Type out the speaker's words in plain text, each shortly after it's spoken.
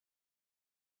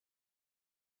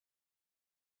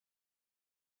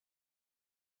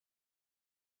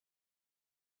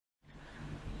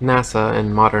NASA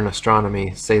and modern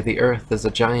astronomy say the Earth is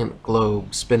a giant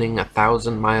globe spinning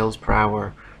 1,000 miles per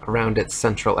hour around its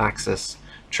central axis,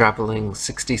 traveling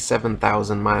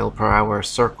 67,000 mile per hour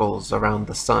circles around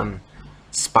the Sun,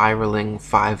 spiraling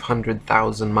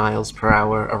 500,000 miles per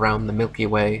hour around the Milky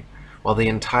Way, while the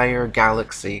entire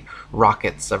galaxy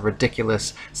rockets a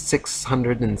ridiculous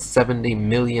 670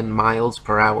 million miles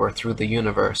per hour through the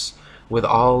universe, with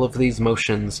all of these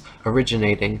motions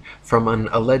originating from an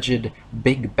alleged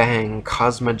Big Bang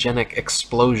cosmogenic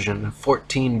explosion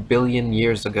 14 billion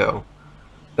years ago.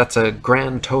 That's a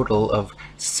grand total of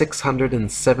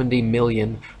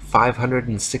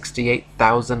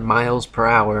 670,568,000 miles per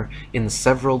hour in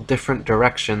several different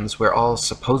directions we're all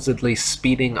supposedly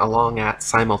speeding along at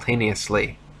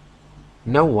simultaneously.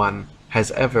 No one has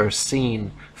ever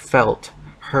seen, felt,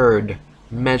 heard,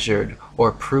 measured,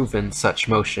 or proven such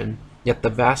motion, yet the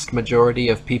vast majority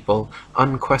of people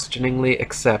unquestioningly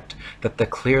accept that the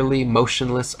clearly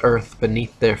motionless Earth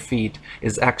beneath their feet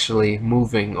is actually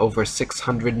moving over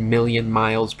 600 million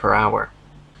miles per hour.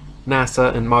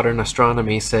 NASA and modern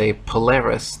astronomy say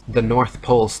Polaris, the North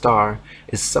Pole star,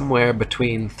 is somewhere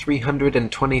between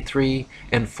 323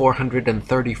 and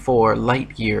 434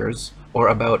 light years, or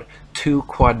about 2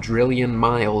 quadrillion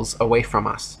miles away from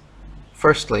us.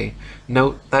 Firstly,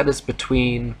 note that is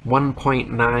between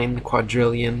 1.9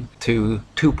 quadrillion to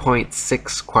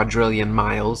 2.6 quadrillion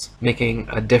miles, making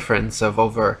a difference of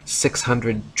over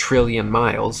 600 trillion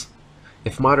miles.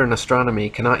 If modern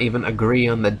astronomy cannot even agree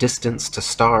on the distance to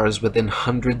stars within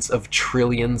hundreds of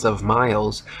trillions of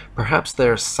miles, perhaps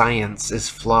their science is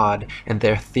flawed and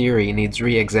their theory needs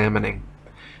re-examining.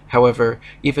 However,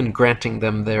 even granting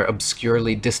them their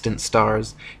obscurely distant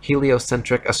stars,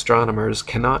 heliocentric astronomers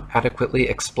cannot adequately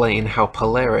explain how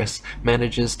Polaris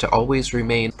manages to always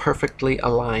remain perfectly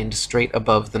aligned straight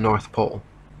above the North Pole.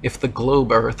 If the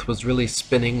globe Earth was really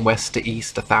spinning west to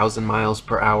east 1,000 miles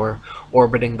per hour,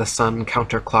 orbiting the Sun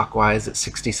counter-clockwise at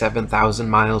 67,000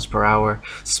 miles per hour,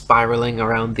 spiraling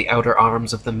around the outer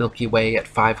arms of the Milky Way at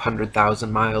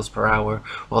 500,000 miles per hour,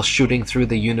 while shooting through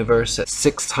the universe at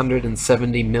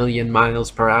 670 million miles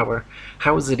per hour,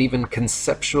 how is it even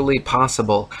conceptually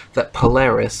possible that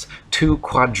Polaris, 2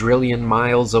 quadrillion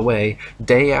miles away,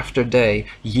 day after day,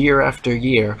 year after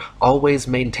year, always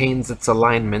maintains its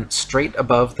alignment straight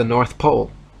above the North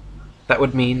Pole? That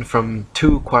would mean from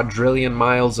 2 quadrillion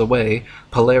miles away,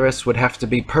 Polaris would have to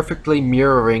be perfectly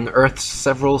mirroring Earth's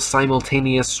several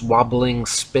simultaneous wobbling,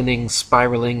 spinning,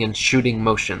 spiraling, and shooting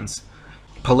motions.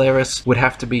 Polaris would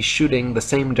have to be shooting the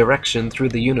same direction through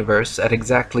the universe at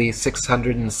exactly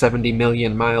 670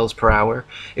 million miles per hour.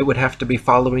 It would have to be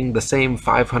following the same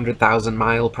 500,000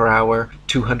 mile per hour,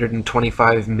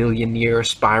 225 million year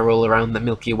spiral around the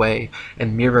Milky Way,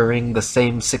 and mirroring the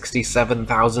same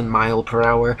 67,000 mile per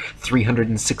hour,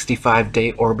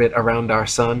 365-day orbit around our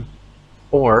Sun.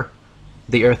 Or,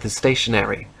 the Earth is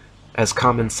stationary, as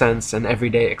common sense and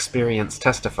everyday experience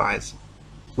testifies.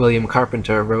 William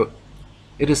Carpenter wrote,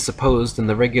 "It is supposed in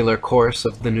the regular course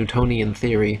of the Newtonian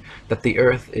theory that the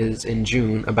Earth is in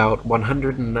June about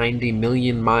 190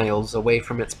 million miles away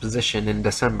from its position in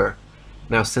December.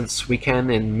 Now since we can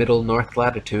in middle north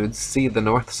latitudes see the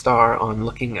North Star on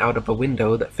looking out of a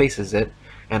window that faces it,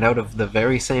 and out of the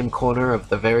very same corner of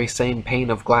the very same pane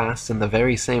of glass in the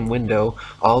very same window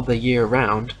all the year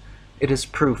round, it is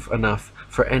proof enough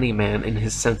for any man in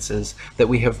his senses that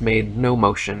we have made no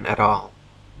motion at all."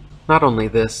 Not only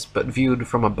this, but viewed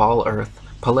from a ball Earth,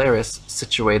 Polaris,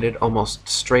 situated almost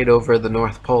straight over the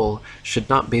North Pole, should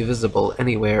not be visible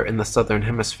anywhere in the Southern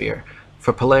Hemisphere.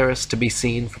 For Polaris to be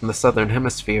seen from the Southern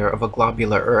Hemisphere of a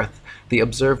globular Earth, the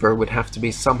observer would have to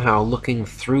be somehow looking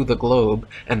through the globe,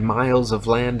 and miles of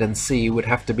land and sea would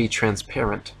have to be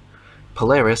transparent.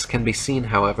 Polaris can be seen,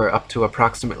 however, up to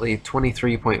approximately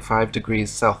 23.5 degrees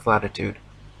south latitude.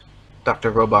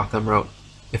 Dr. Robotham wrote,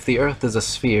 "If the Earth is a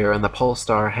sphere and the pole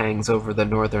star hangs over the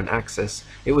northern axis,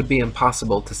 it would be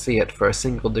impossible to see it for a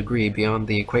single degree beyond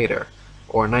the equator,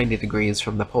 or 90 degrees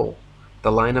from the pole.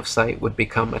 The line of sight would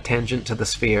become a tangent to the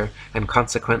sphere, and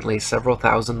consequently several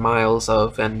thousand miles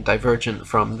of and divergent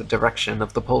from the direction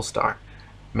of the pole star.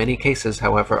 Many cases,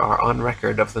 however, are on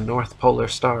record of the North Polar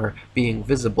Star being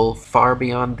visible far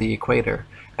beyond the equator,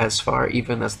 as far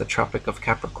even as the Tropic of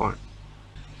Capricorn."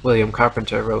 William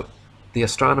Carpenter wrote, "The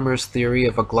astronomer's theory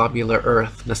of a globular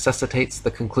Earth necessitates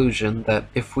the conclusion that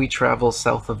if we travel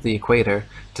south of the equator,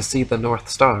 to see the North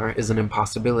Star is an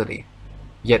impossibility.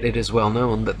 Yet it is well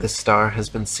known that this star has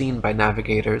been seen by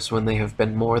navigators when they have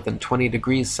been more than 20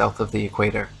 degrees south of the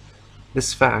equator.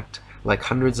 This fact, like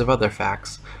hundreds of other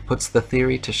facts, puts the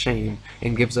theory to shame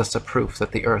and gives us a proof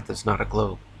that the Earth is not a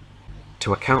globe."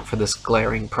 To account for this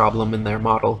glaring problem in their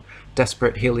model,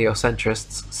 desperate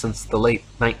heliocentrists since the late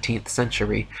 19th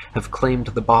century have claimed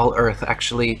the ball Earth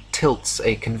actually tilts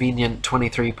a convenient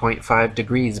 23.5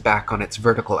 degrees back on its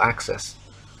vertical axis.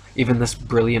 Even this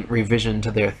brilliant revision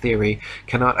to their theory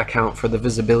cannot account for the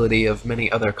visibility of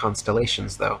many other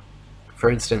constellations, though. For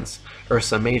instance,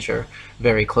 Ursa Major,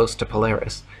 very close to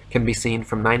Polaris, can be seen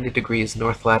from 90 degrees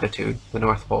north latitude, the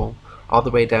North Pole, all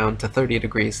the way down to 30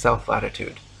 degrees south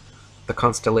latitude. The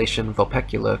constellation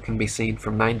Vulpecula can be seen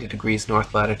from 90 degrees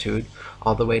north latitude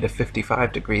all the way to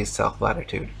 55 degrees south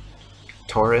latitude.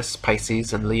 Taurus,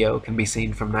 Pisces, and Leo can be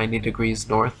seen from 90 degrees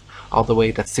north all the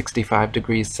way to 65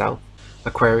 degrees south.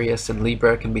 Aquarius and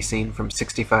Libra can be seen from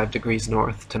 65 degrees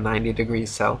north to 90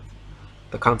 degrees south.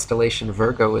 The constellation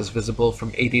Virgo is visible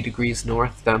from 80 degrees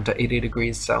north down to 80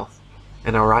 degrees south,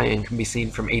 and Orion can be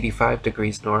seen from 85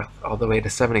 degrees north all the way to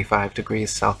 75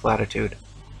 degrees south latitude.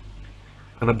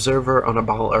 An observer on a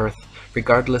ball Earth,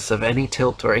 regardless of any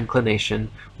tilt or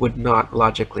inclination, would not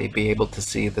logically be able to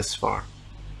see this far.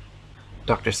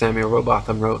 Dr. Samuel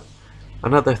Rowbotham wrote,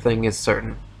 "Another thing is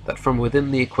certain, that from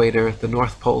within the equator the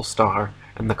North Pole star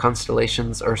and the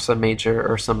constellations Ursa Major,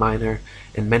 Ursa Minor,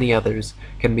 and many others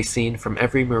can be seen from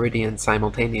every meridian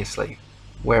simultaneously,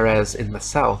 whereas in the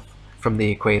south, from the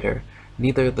equator,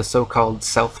 neither the so-called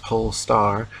South Pole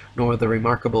star nor the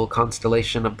remarkable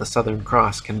constellation of the Southern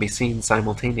Cross can be seen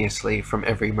simultaneously from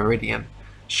every meridian,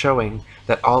 showing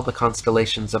that all the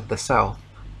constellations of the south,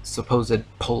 supposed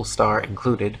pole star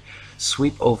included,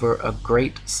 sweep over a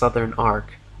great southern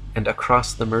arc and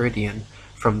across the meridian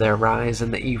from their rise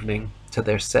in the evening to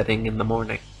their setting in the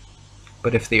morning.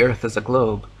 But if the Earth is a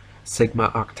globe, Sigma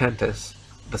Octantis,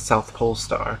 the South Pole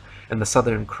star, and the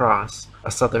Southern Cross,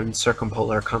 a southern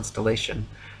circumpolar constellation,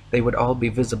 they would all be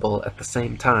visible at the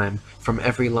same time from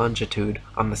every longitude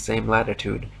on the same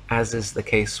latitude, as is the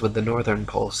case with the Northern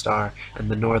Pole star and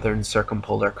the northern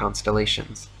circumpolar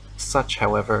constellations. Such,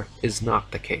 however, is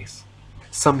not the case.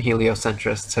 Some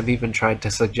heliocentrists have even tried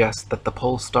to suggest that the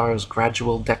pole star's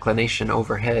gradual declination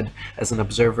overhead as an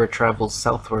observer travels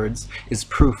southwards is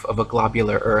proof of a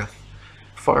globular Earth.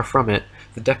 Far from it,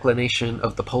 the declination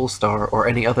of the pole star or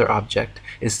any other object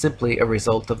is simply a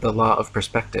result of the law of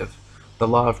perspective. The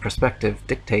law of perspective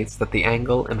dictates that the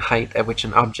angle and height at which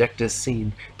an object is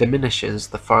seen diminishes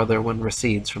the farther one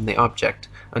recedes from the object,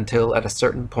 until at a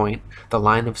certain point the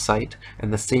line of sight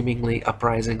and the seemingly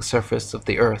uprising surface of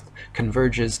the Earth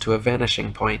converges to a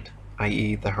vanishing point,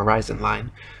 i.e. the horizon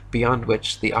line, beyond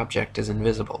which the object is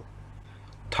invisible.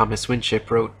 Thomas Winship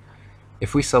wrote,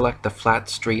 "If we select a flat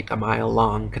street a mile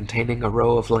long containing a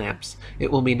row of lamps, it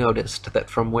will be noticed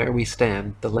that from where we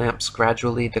stand the lamps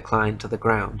gradually decline to the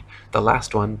ground, the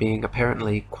last one being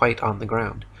apparently quite on the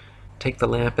ground. Take the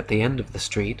lamp at the end of the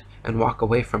street and walk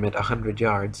away from it 100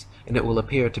 yards, and it will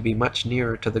appear to be much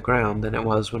nearer to the ground than it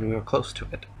was when we were close to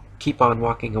it. Keep on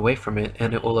walking away from it,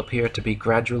 and it will appear to be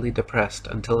gradually depressed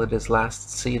until it is last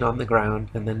seen on the ground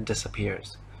and then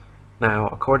disappears. Now,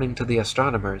 according to the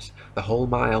astronomers, the whole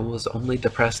mile was only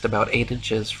depressed about 8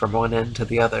 inches from one end to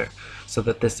the other, so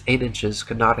that this 8 inches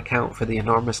could not account for the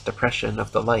enormous depression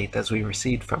of the light as we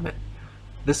recede from it.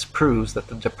 This proves that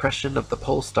the depression of the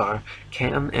pole star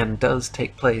can and does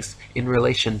take place in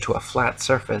relation to a flat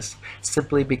surface,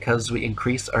 simply because we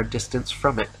increase our distance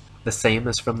from it, the same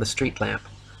as from the street lamp.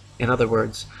 In other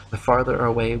words, the farther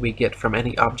away we get from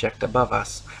any object above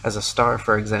us, as a star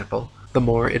for example, the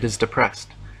more it is depressed.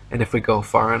 And if we go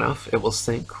far enough, it will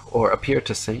sink, or appear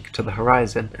to sink, to the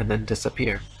horizon and then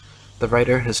disappear. The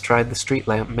writer has tried the street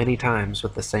lamp many times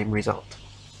with the same result."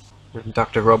 And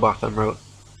Dr. Rowbotham wrote,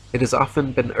 "It has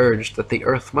often been urged that the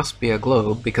Earth must be a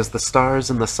globe because the stars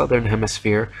in the Southern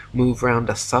Hemisphere move round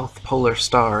a south polar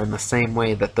star in the same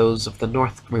way that those of the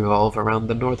North revolve around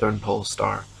the Northern Pole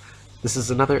star. This is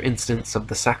another instance of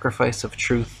the sacrifice of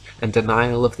truth and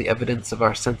denial of the evidence of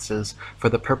our senses for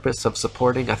the purpose of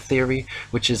supporting a theory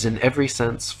which is in every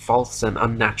sense false and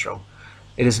unnatural.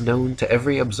 It is known to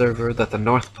every observer that the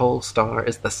North Pole star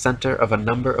is the center of a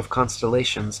number of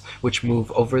constellations which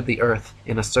move over the Earth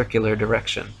in a circular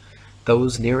direction.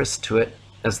 Those nearest to it,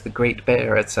 as the Great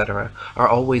Bear, etc., are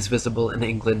always visible in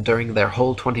England during their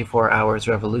whole 24 hours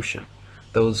revolution.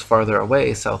 Those farther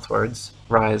away southwards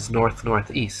rise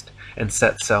north-northeast and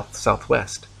set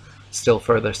south-southwest. Still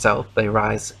further south they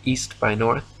rise east by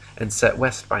north and set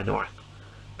west by north.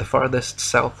 The farthest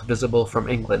south visible from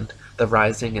England, the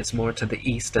rising is more to the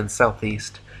east and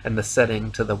southeast, and the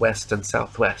setting to the west and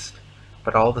southwest.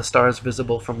 But all the stars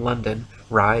visible from London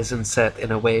rise and set in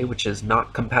a way which is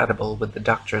not compatible with the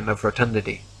doctrine of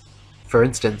rotundity. For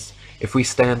instance, if we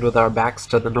stand with our backs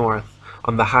to the north,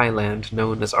 on the high land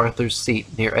known as Arthur's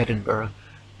Seat near Edinburgh,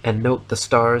 and note the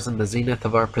stars in the zenith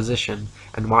of our position,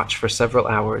 and watch for several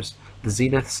hours, the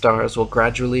zenith stars will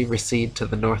gradually recede to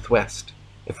the northwest.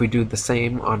 If we do the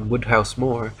same on Woodhouse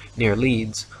Moor, near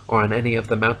Leeds, or on any of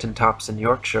the mountain tops in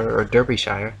Yorkshire or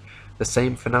Derbyshire, the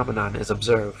same phenomenon is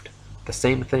observed. The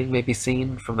same thing may be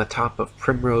seen from the top of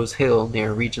Primrose Hill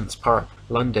near Regent's Park,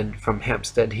 London, from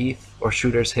Hampstead Heath or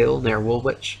Shooter's Hill near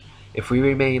Woolwich. If we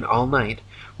remain all night,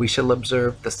 we shall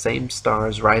observe the same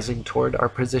stars rising toward our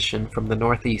position from the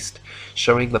northeast,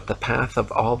 showing that the path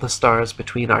of all the stars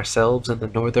between ourselves and the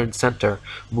northern center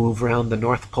move round the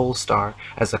North Pole star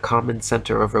as a common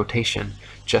center of rotation,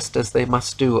 just as they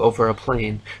must do over a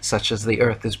plane such as the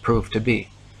Earth is proved to be.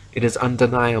 It is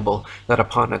undeniable that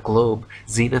upon a globe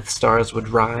zenith stars would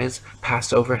rise,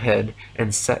 pass overhead,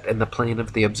 and set in the plane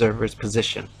of the observer's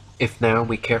position. If now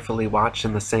we carefully watch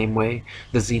in the same way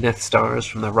the zenith stars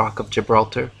from the Rock of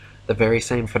Gibraltar, the very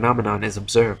same phenomenon is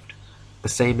observed. The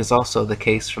same is also the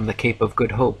case from the Cape of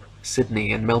Good Hope,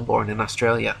 Sydney, and Melbourne in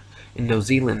Australia, in New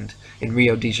Zealand, in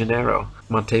Rio de Janeiro,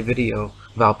 Montevideo,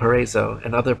 Valparaiso,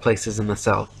 and other places in the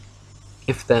south.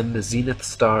 If then the zenith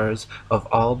stars of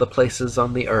all the places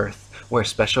on the earth where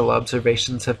special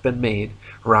observations have been made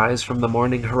rise from the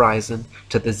morning horizon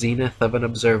to the zenith of an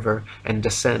observer and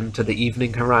descend to the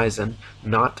evening horizon,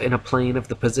 not in a plane of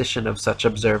the position of such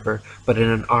observer, but in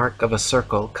an arc of a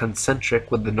circle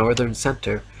concentric with the northern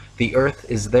center, the earth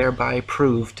is thereby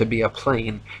proved to be a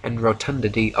plane, and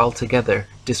rotundity altogether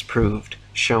disproved,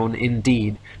 shown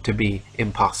indeed to be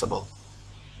impossible.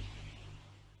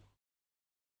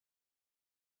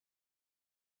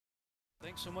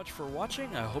 Thanks so much for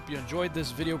watching. I hope you enjoyed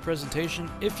this video presentation.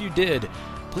 If you did,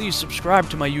 please subscribe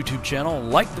to my YouTube channel,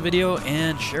 like the video,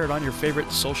 and share it on your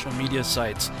favorite social media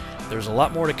sites. There's a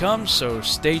lot more to come, so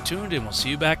stay tuned and we'll see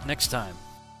you back next time.